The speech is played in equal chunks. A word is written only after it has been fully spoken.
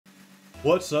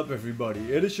What's up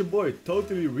everybody, it is your boy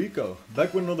TotallyReco,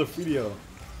 back with another video.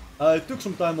 I took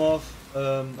some time off,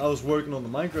 I was working on the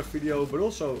Minecraft video, but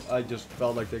also I just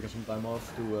felt like taking some time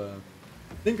off to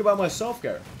think about my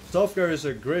self-care. Self-care is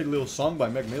a great little song by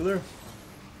Mac Miller,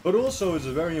 but also it's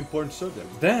a very important subject.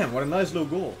 Damn, what a nice little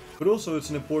goal. But also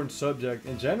it's an important subject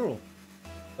in general.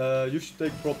 You should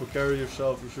take proper care of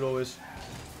yourself, you should always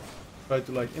try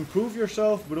to like improve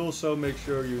yourself, but also make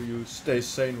sure you stay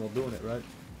sane while doing it, right?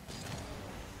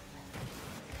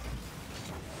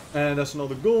 And that's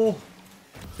another goal.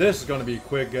 This is gonna be a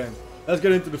quick game. Let's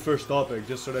get into the first topic,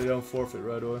 just so they don't forfeit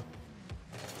right away.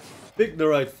 Pick the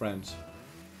right friends.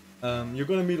 You're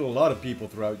gonna meet a lot of people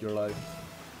throughout your life.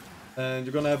 And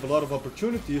you're gonna have a lot of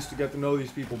opportunities to get to know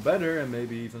these people better and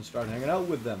maybe even start hanging out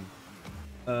with them.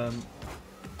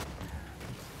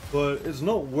 But it's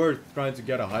not worth trying to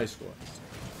get a high score.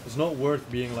 It's not worth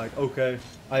being like, okay,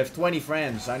 I have 20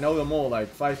 friends, I know them all like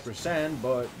 5%,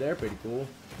 but they're pretty cool.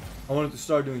 I wanted to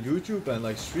start doing YouTube and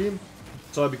like stream,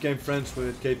 so I became friends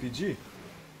with KPG.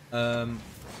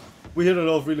 We hit it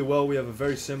off really well, we have a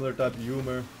very similar type of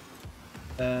humor,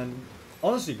 and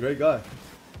honestly, great guy.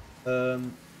 So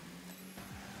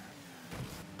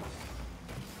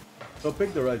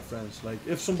pick the right friends. Like,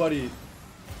 if somebody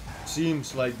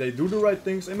seems like they do the right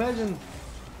things, imagine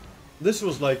this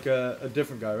was like a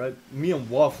different guy, right? Me and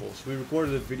Waffles, we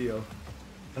recorded a video,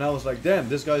 and I was like, damn,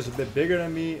 this guy's a bit bigger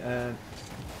than me, and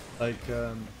like,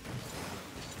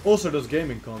 also does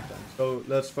gaming content, so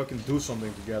let's fucking do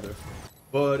something together.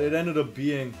 But it ended up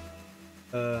being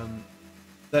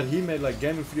that he made like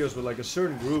gaming videos with like a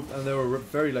certain group, and they were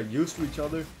very like used to each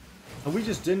other, and we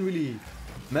just didn't really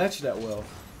match that well.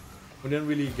 We didn't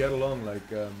really get along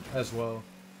like as well.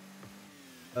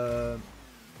 So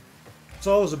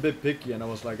I was a bit picky, and I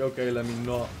was like, okay, let me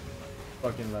not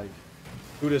fucking like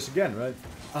do this again, right?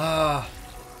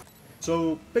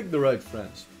 So pick the right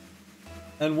friends.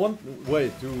 And one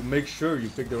way to make sure you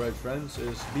pick the right friends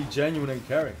is be genuine and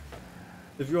caring.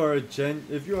 If you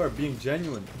are being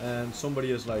genuine and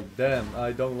somebody is like, damn,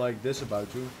 I don't like this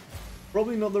about you,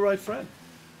 probably not the right friend.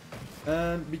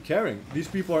 And be caring. These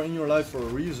people are in your life for a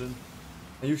reason,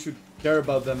 and you should care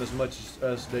about them as much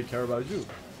as they care about you.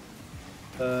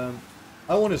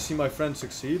 I want to see my friends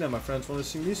succeed, and my friends want to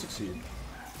see me succeed.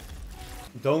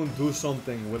 Don't do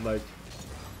something with like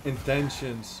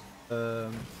intentions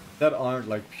that aren't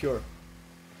like pure.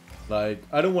 Like,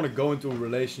 I don't want to go into a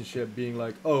relationship being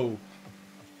like, oh,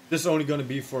 this is only gonna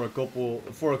be for a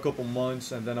couple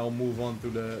months, and then I'll move on to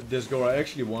this girl I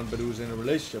actually want, but who's in a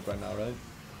relationship right now, right?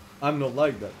 I'm not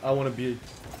like that. I want to be.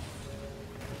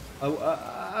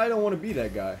 I don't want to be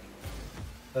that guy.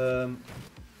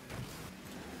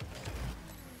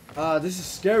 This is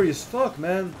scary as fuck,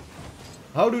 man.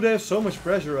 How do they have so much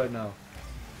pressure right now?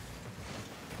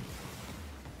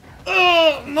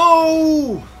 Oh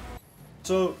no!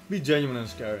 So be genuine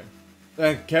and caring.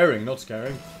 And caring, not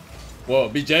scaring. Well,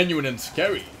 be genuine and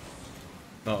scary.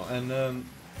 No, and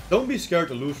don't be scared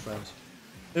to lose friends.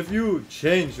 If you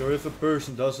change, or if a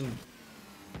person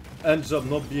ends up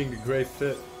not being a great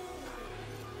fit,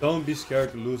 don't be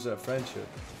scared to lose that friendship.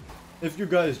 If you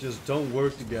guys just don't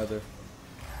work together,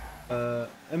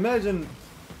 imagine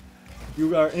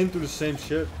you are into the same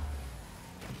shit.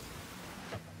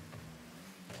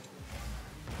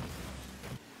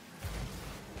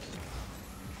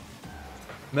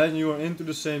 Imagine you are into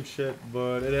the same shit,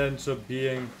 but it ends up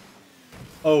being,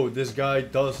 oh, this guy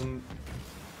doesn't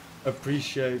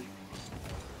appreciate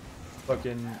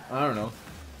fucking, I don't know.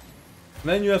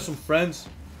 Imagine you have some friends,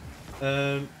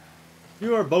 and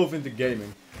you are both into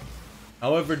gaming.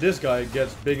 However, this guy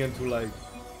gets big into like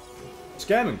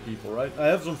scamming people, right? I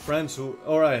have some friends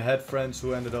I had friends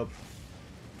who ended up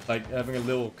like having a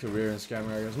little career in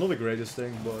scamming. I guess not the greatest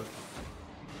thing, but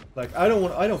like I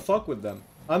don't fuck with them.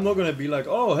 I'm not gonna be like,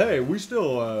 oh hey, we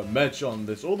still match on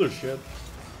this older shit.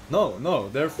 No,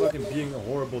 they're fucking being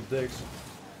horrible dicks.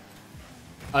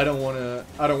 I don't wanna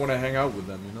hang out with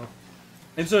them, you know.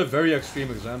 It's a very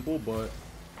extreme example, but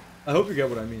I hope you get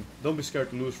what I mean. Don't be scared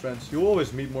to lose friends. You'll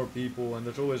always meet more people, and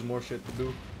there's always more shit to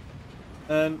do.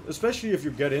 And especially if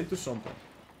you get into something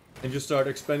and you start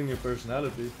expanding your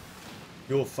personality,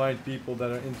 you'll find people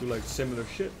that are into like similar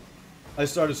shit. I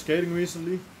started skating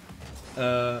recently.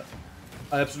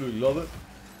 I absolutely love it.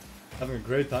 Having a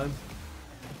great time.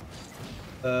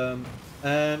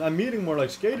 And I'm meeting more like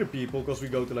skater people, because we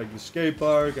go to like the skate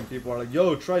park and people are like,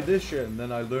 yo, try this shit, and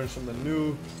then I learn something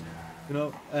new, you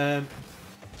know. And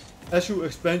as you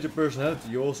expand your personality,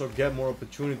 you also get more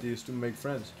opportunities to make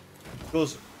friends,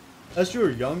 because as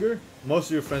you're younger, most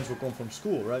of your friends will come from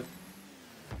school, right?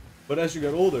 But as you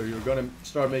get older, you're gonna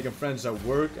start making friends at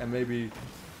work, and maybe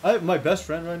I have my best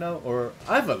friend right now, or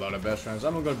I have a lot of best friends.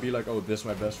 I'm not gonna be like, oh, this is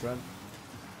my best friend.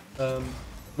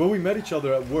 But we met each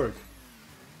other at work,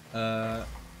 and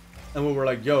we were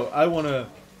like, yo, I wanna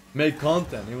make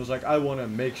content. He was like, I wanna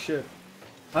make shit.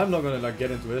 I'm not gonna like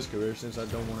get into his career since I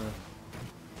don't wanna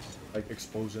like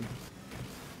expose him.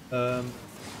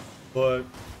 But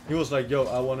he was like, yo,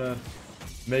 I wanna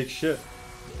make shit.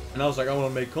 And I was like, I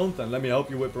wanna make content. Let me help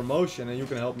you with promotion, and you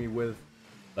can help me with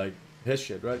like his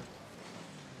shit, right?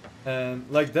 And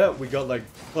like that, we got like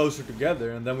closer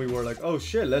together, and then we were like, oh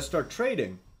shit, let's start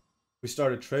trading. We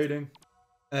started trading,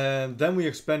 and then we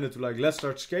expanded to like, let's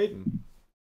start skating.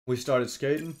 We started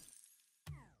skating.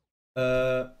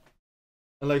 And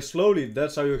like slowly,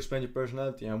 that's how you expand your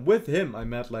personality. And with him, I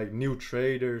met like new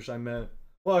traders. I met,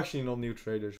 well, actually not new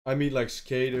traders. I meet like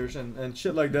skaters and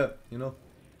shit like that, you know?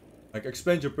 Like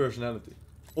expand your personality.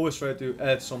 Always try to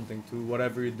add something to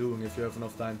whatever you're doing if you have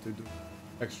enough time to do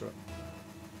extra.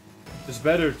 It's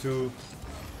better to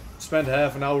spend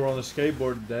half an hour on a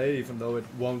skateboard a day, even though it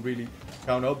won't really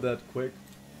count up that quick,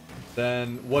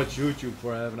 than watch YouTube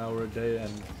for half an hour a day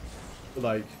and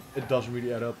like it doesn't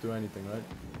really add up to anything, right?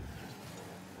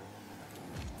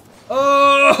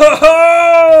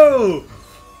 Oh,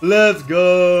 let's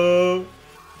go.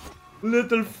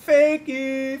 Little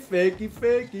fakey, fakey,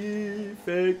 fakey,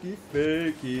 fakey,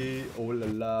 fakey. Oh la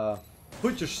la.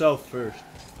 Put yourself first.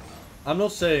 I'm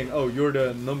not saying, oh, you're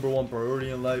the #1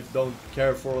 priority in life, don't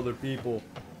care for other people.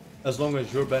 As long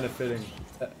as you're benefiting,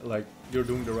 like, you're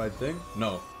doing the right thing.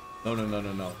 No. No, no, no,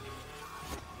 no, no.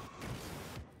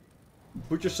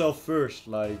 Put yourself first,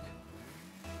 like,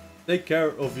 take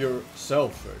care of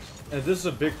yourself first. And this is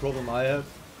a big problem I have.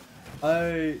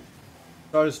 I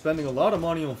started spending a lot of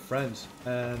money on friends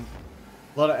and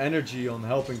a lot of energy on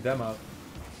helping them out.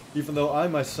 Even though I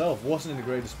myself wasn't in the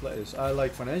greatest place. I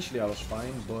like financially I was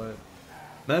fine, but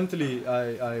mentally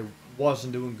I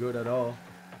wasn't doing good at all.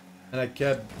 And I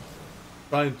kept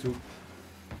trying to,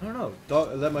 I don't know,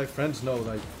 let my friends know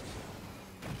like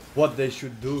what they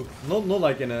should do. Not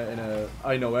like in a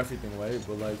I know everything way,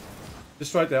 but like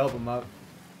just try to help them out.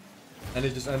 And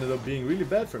it just ended up being really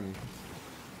bad for me.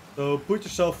 So put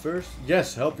yourself first.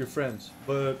 Yes, help your friends,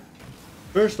 but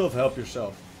first off, help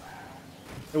yourself.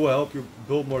 It will help you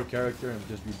build more character and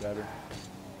just be better.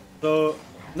 So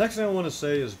next thing I want to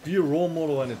say is be a role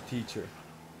model and a teacher.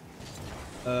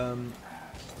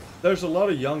 There's a lot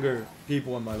of younger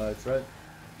people in my life, right?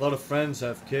 A lot of friends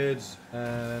have kids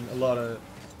and a lot of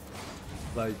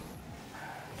like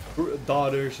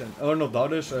daughters and, or not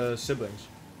daughters, siblings.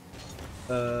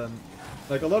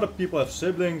 Like a lot of people have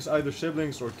siblings, either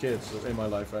siblings or kids in my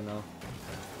life right now.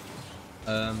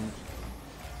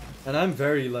 And I'm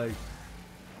very like,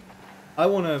 I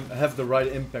want to have the right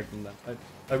impact on them.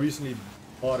 I recently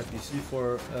bought a PC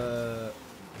for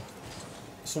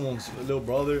someone's little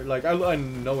brother. Like I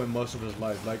know him most of his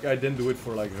life. Like I didn't do it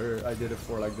for like her. I did it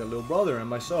for like the little brother and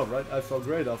myself, right? I felt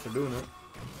great after doing it.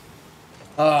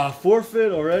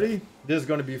 Forfeit already? This is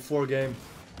gonna be a 4-game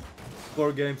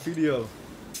video.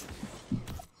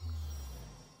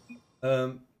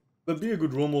 But be a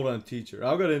good role model and teacher.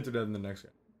 I'll get into that in the next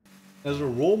game. As a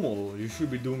role model, you should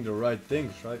be doing the right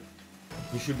things, right?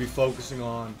 You should be focusing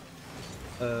on,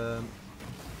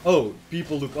 oh,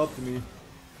 people look up to me.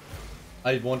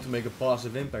 I want to make a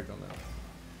positive impact on them.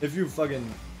 If you fucking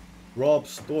rob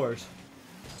stores,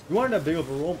 you aren't that big of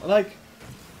a role. Like,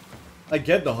 I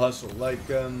get the hustle. Like,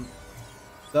 there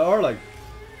are like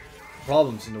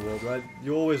problems in the world, right?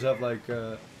 You always have like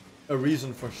a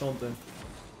reason for something.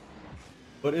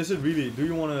 But is it really? Do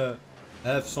you want to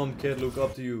have some kid look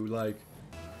up to you like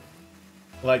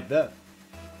that?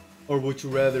 Or would you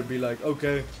rather be like,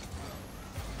 okay,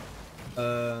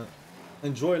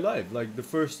 enjoy life. Like the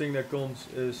first thing that comes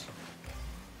is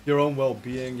your own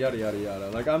well-being, yada yada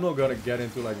yada. Like I'm not gonna get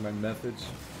into like my methods,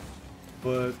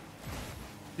 but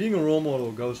being a role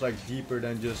model goes like deeper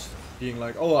than just being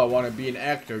like, oh, I want to be an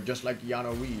actor just like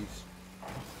Keanu Reeves.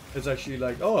 It's actually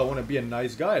like, oh, I want to be a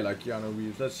nice guy like Keanu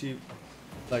Reeves. Let's see.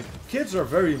 Like, kids are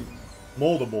very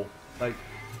moldable. Like,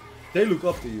 they look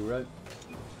up to you, right?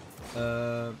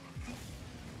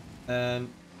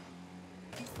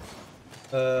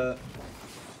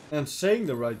 And saying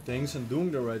the right things and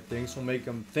doing the right things will make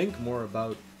them think more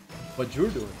about what you're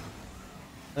doing.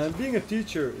 And being a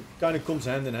teacher, it kind of comes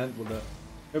hand in hand with that.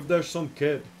 If there's some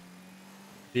kid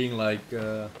being like,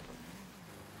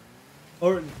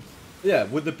 or yeah,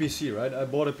 with the PC, right? I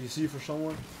bought a PC for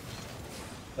someone.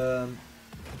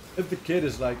 If the kid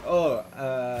is like, oh,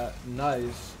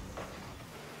 nice,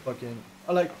 fucking,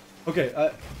 I like,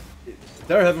 okay,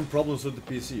 they're having problems with the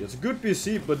PC. It's a good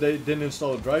PC, but they didn't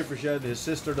install drivers yet. His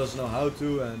sister doesn't know how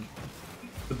to, and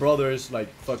the brother is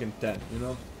like fucking 10, you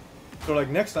know? So like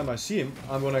next time I see him,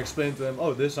 I'm gonna explain to him,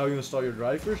 oh, this is how you install your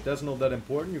drivers. That's not that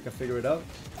important, you can figure it out.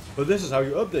 But this is how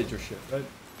you update your shit, right?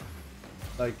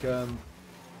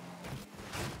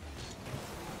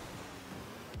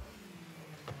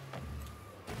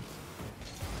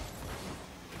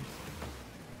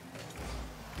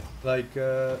 Like,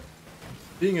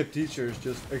 being a teacher is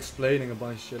just explaining a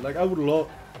bunch of shit. Like, I would love...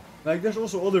 Like, there's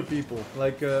also other people,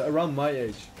 like, around my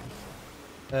age.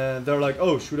 And they're like,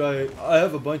 oh, should I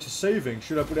have a bunch of savings.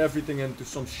 Should I put everything into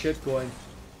some shitcoin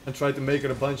and try to make it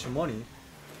a bunch of money?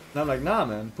 And I'm like, nah,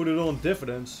 man, put it all in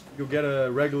dividends. You'll get a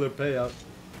regular payout.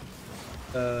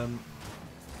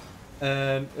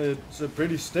 And it's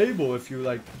pretty stable if you,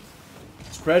 like,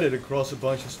 spread it across a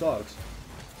bunch of stocks.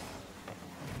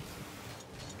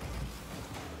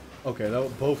 Okay,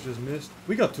 that both just missed.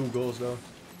 We got 2 goals, though.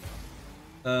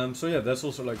 So yeah, that's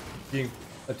also, like, being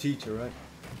a teacher, right?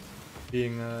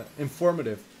 Being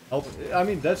informative. I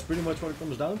mean, that's pretty much what it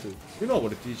comes down to. You know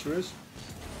what a teacher is.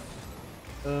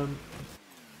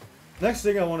 Next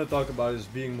thing I want to talk about is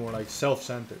being more like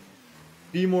self-centered.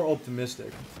 Be more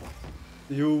optimistic.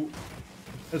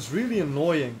 It's really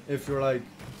annoying if you're like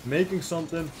making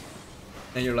something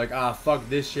and you're like, ah, fuck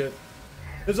this shit.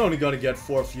 It's only gonna get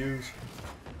 4 views.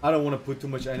 I don't want to put too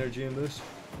much energy in this.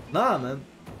 Nah, man.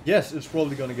 Yes, it's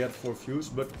probably gonna get 4 views,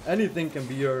 but anything can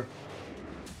be your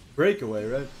breakaway,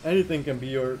 right? Anything can be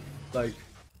your, like...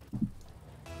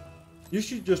 You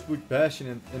should just put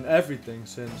passion in everything,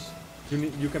 since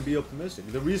you can be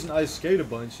optimistic. The reason I skate a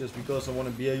bunch is because I want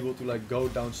to be able to, like, go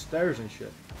downstairs and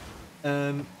shit.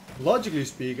 And logically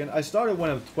speaking, I started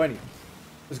when I'm 20.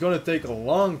 It's gonna take a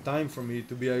long time for me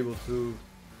to be able to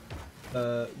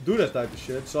do that type of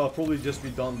shit, so I'll probably just be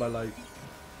done by like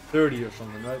 30 or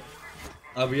something, right?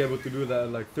 I'll be able to do that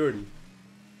at like 30.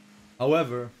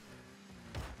 However,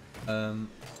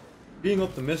 being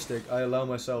optimistic, I allow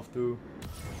myself to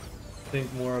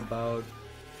think more about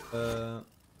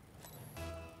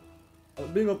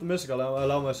being optimistic. I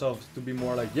allow myself to be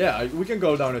more like, yeah, we can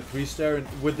go down a 3-star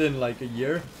within like a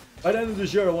year. By the end of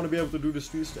this year, I want to be able to do this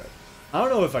 3-star. I don't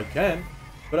know if I can,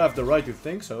 but I have the right to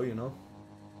think so, you know.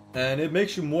 And it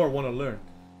makes you more want to learn.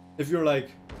 If you're like,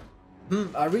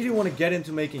 I really want to get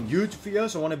into making YouTube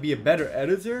videos, I want to be a better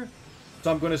editor,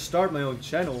 so I'm going to start my own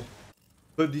channel,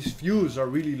 but these views are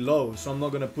really low, so I'm not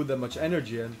going to put that much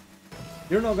energy in.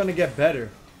 You're not going to get better.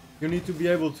 You need to be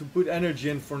able to put energy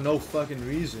in for no fucking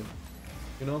reason,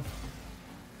 you know.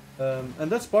 And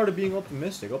that's part of being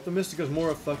optimistic. Optimistic is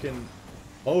more a fucking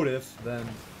motive than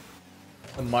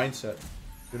a mindset,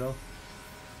 you know.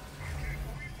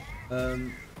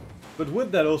 But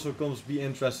with that also comes be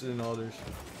interested in others.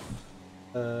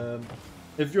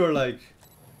 If you're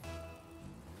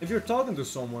talking to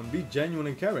someone, be genuine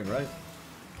and caring, right?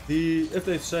 If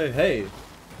they say, hey,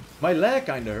 my leg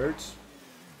kinda hurts,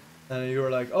 and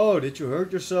you're like, oh, did you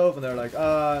hurt yourself? And they're like,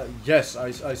 yes,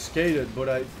 I skated, but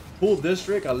I pulled this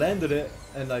trick, I landed it,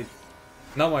 and like,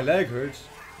 now my leg hurts.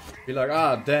 Be like,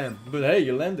 damn, but hey,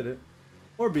 you landed it.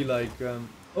 Or be like,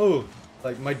 oh,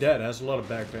 like my dad has a lot of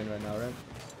back pain right now, right?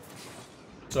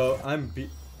 So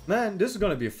man, this is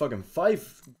gonna be a fucking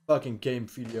 5 fucking game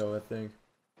video, I think.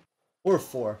 Or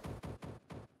 4.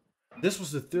 This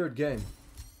was the 3rd game.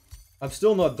 I'm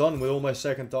still not done with all my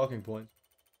second talking points.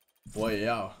 Boy,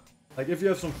 yeah. Like if you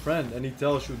have some friend and he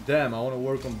tells you, damn, I wanna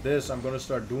work on this, I'm gonna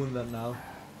start doing that now.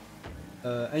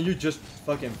 And you just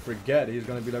fucking forget, he's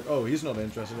gonna be like, oh, he's not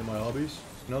interested in my hobbies,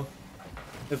 you know?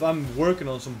 If I'm working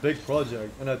on some big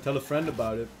project and I tell a friend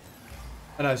about it,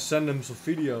 and I send him some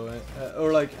video, and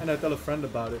I tell a friend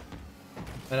about it,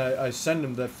 and I send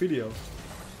him that video,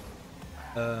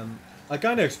 I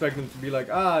kind of expect him to be like,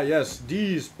 yes,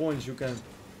 these points you can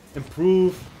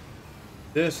improve,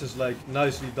 this is like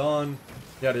nicely done,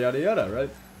 yada yada yada,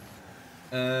 right?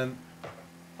 And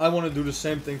I want to do the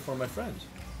same thing for my friends.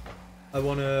 I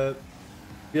want to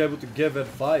be able to give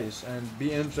advice and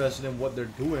be interested in what they're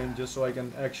doing, just so I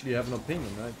can actually have an opinion,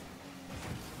 right?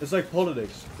 It's like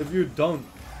politics. If you don't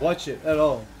watch it at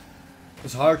all,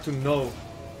 it's hard to know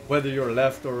whether you're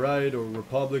left or right, or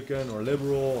Republican or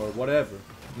liberal or whatever,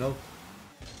 you know?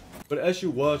 But as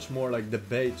you watch more like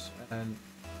debates and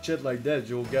shit like that,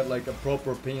 you'll get like a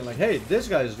proper opinion, like, hey, this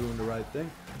guy is doing the right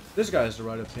thing, this guy has the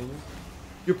right opinion.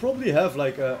 You probably have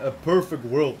like a perfect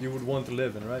world you would want to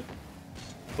live in, right?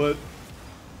 But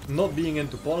not being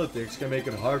into politics can make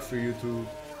it hard for you to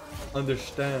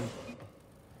understand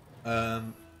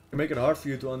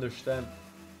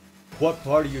what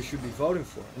party you should be voting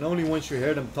for. And only once you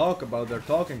hear them talk about their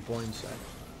talking points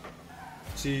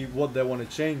see what they want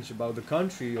to change about the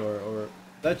country or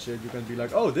that shit, you can be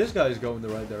like, oh, this guy is going the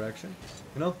right direction.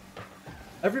 You know?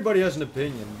 Everybody has an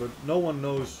opinion, but no one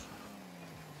knows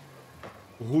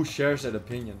who shares that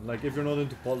opinion. Like, if you're not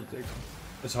into politics,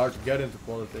 it's hard to get into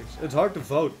politics. It's hard to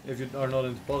vote if you are not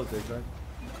into politics, right?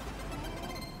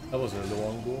 That was a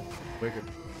long goal. Wicked.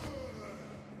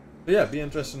 But yeah, be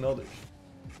interested in others.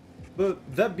 But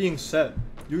that being said,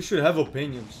 you should have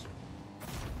opinions.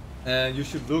 And you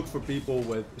should look for people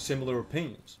with similar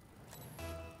opinions.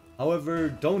 However,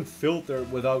 don't filter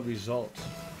without results.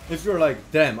 If you're like,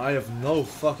 damn, I have no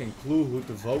fucking clue who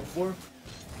to vote for.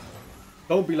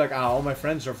 Don't be like, ah, all my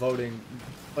friends are voting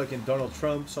fucking Donald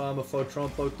Trump, so I'm a vote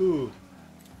Trump vote too.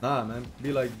 Nah, man.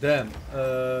 Be like, damn.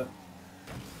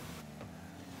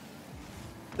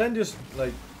 Then just,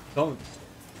 like, don't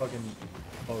fucking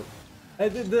vote.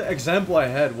 The example I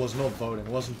had was not voting,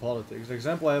 wasn't politics. The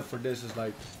example I have for this is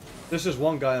like, this is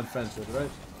one guy I'm friends with, right?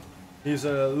 He's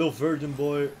a little virgin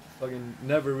boy, fucking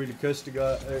never really kissed a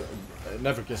guy.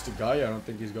 Never kissed a guy, I don't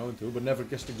think he's going to, but never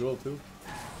kissed a girl too.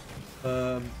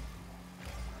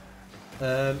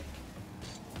 And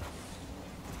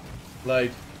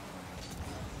like,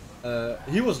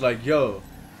 he was like, yo,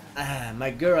 my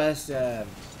girl has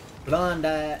blonde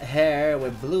hair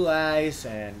with blue eyes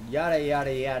and yada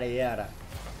yada yada yada.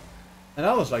 And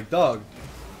I was like, dog,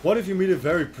 what if you meet a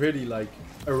very pretty, like,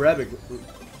 Arabic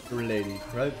lady,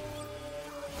 right?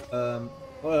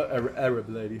 Well, Arab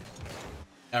lady.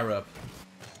 Arab.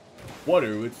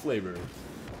 Water with flavor.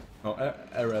 No,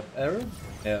 Arab. Arab?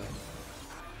 Yeah.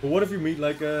 But what if you meet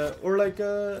like a, or like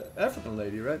a African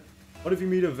lady, right? What if you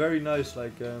meet a very nice,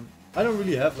 like, I don't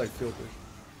really have like filters.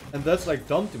 And that's like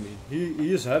dumb to me.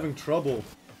 He is having trouble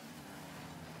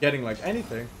getting like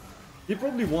anything. He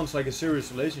probably wants like a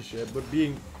serious relationship, but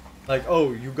being like,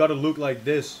 oh, you gotta look like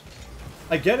this.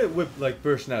 I get it with like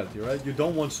personality, right? You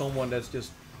don't want someone that's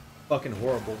just fucking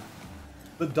horrible.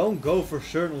 But don't go for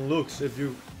certain looks if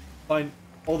you find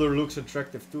other looks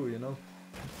attractive too, you know?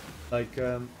 Like,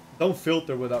 don't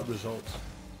filter without results.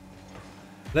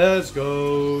 Let's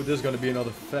go. This is gonna be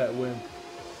another fat win.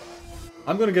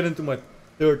 I'm gonna get into my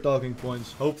third talking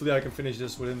points. Hopefully I can finish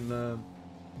this within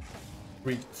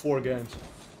 4 games.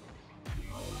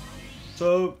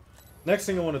 So, next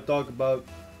thing I want to talk about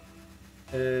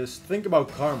is think about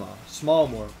karma. Small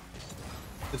more.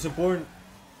 It's important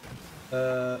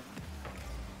to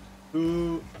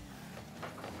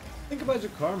think about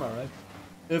your karma, right?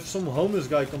 If some homeless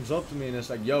guy comes up to me and it's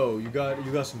like, yo, you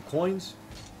got some coins?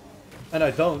 And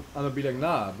I don't, I'm gonna be like,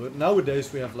 nah. But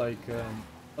nowadays we have like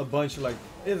a bunch of like,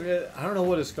 I don't know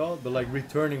what it's called, but like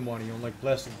returning money on like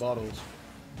plastic bottles.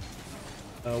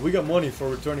 We got money for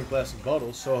returning plastic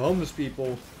bottles, so homeless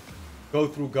people go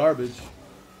through garbage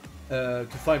to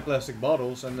find plastic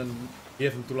bottles and then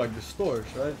give them to like the stores,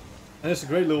 right? And it's a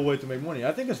great little way to make money.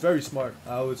 I think it's very smart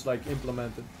how it's like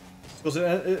implemented. Because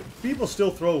people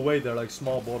still throw away their like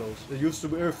small bottles. It used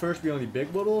to first be only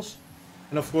big bottles.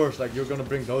 And of course, like, you're gonna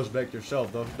bring those back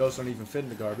yourself. Those don't even fit in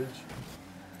the garbage.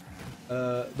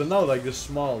 But now, like, this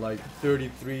small, like,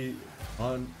 300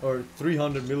 or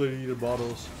 300 milliliter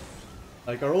bottles,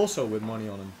 like, are also with money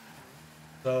on them.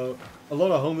 So, a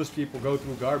lot of homeless people go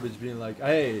through garbage being like,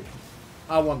 hey,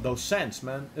 I want those cents,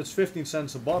 man. It's 15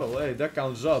 cents a bottle. Hey, that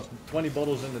counts up. 20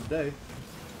 bottles in a day.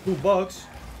 $2.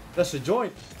 That's a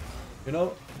joint. You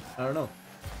know? I don't know.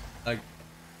 Like,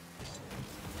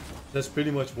 that's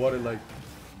pretty much what it, like,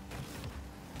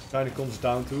 kind of comes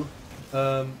down to.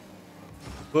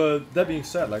 But that being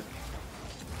said, like,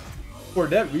 for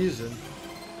that reason,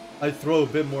 I throw a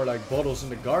bit more like bottles in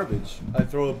the garbage. I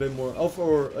throw a bit more,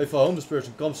 or if a homeless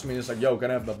person comes to me and is like, yo, can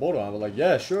I have that bottle? I'm like,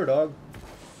 yeah, sure, dog,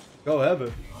 go have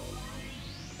it.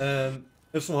 And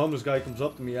if some homeless guy comes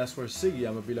up to me, asks for a ciggy,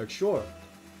 I'm gonna be like, sure.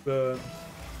 But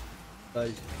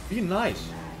like, be nice.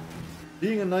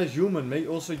 Being a nice human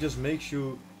also just makes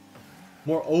you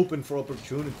more open for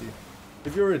opportunity.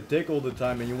 If you're a dick all the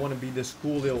time and you want to be this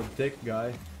cool little dick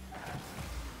guy,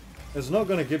 it's not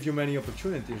gonna give you many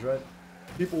opportunities, right?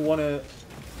 People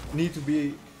need to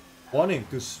be wanting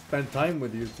to spend time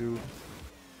with you to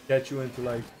get you into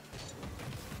like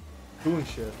doing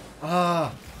shit.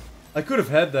 Ah, I could have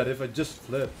had that if I just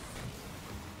flipped.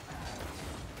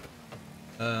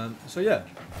 So yeah,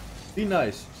 be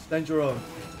nice, stand your own.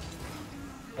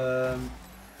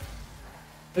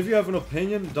 If you have an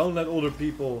opinion, don't let older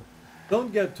people,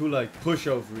 don't get too like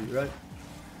pushovery, right?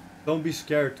 Don't be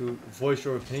scared to voice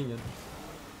your opinion.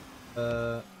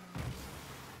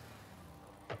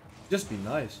 Just be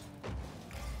nice.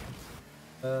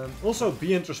 Also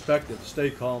be introspective,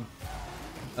 stay calm.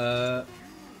 It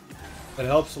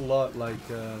helps a lot, like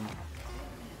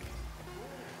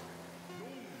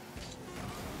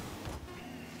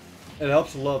it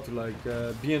helps a lot to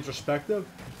like be introspective.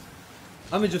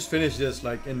 Let me just finish this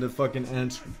like in the fucking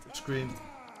end screen.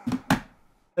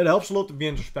 It helps a lot to be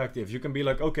introspective. You can be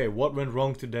like, okay, what went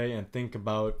wrong today, and think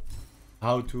about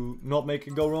how to not make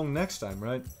it go wrong next time,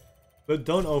 right? But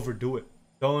don't overdo it.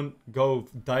 Don't go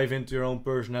dive into your own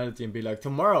personality and be like,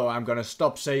 tomorrow I'm gonna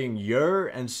stop saying "you're"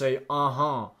 and say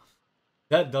 "uh-huh."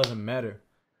 That doesn't matter.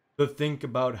 But think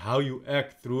about how you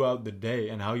act throughout the day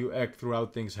and how you act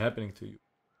throughout things happening to you.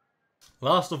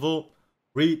 Last of all,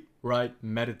 read, write,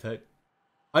 meditate.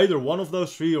 Either one of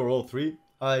those three or all three.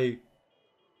 I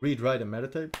read, write, and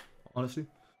meditate, honestly.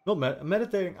 Not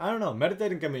meditating, I don't know.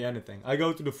 Meditating can be anything. I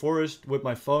go to the forest with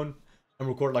my phone and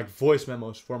record like voice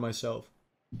memos for myself.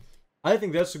 I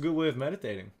think that's a good way of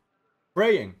meditating.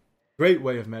 Praying, great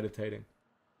way of meditating.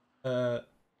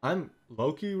 I'm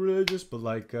low-key religious, but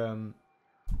like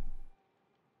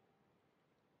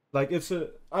it's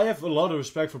I have a lot of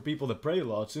respect for people that pray a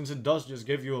lot, since it does just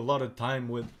give you a lot of time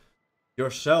with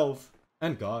yourself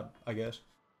and God, I guess.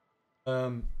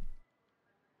 But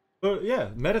yeah,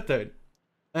 meditate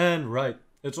and write.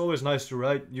 It's always nice to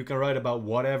write. You can write about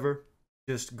whatever.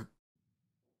 Just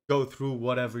go through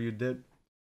whatever you did.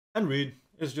 And read.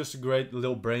 It's just a great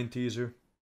little brain teaser.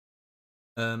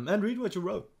 And read what you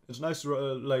wrote. It's nice to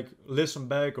like listen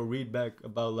back or read back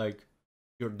about like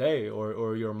your day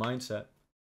or your mindset.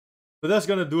 But that's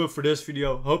gonna do it for this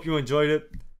video. Hope you enjoyed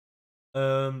it.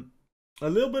 A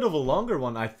little bit of a longer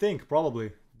one, I think,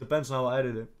 probably. Depends on how I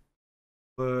edit it.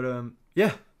 But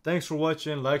yeah, thanks for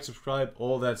watching. Like, subscribe,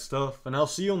 all that stuff. And I'll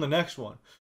see you on the next one.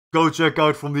 Go check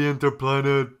out From the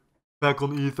Interplanet. Back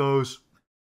on Ethos.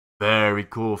 Very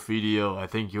cool video. I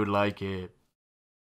think you'd like it.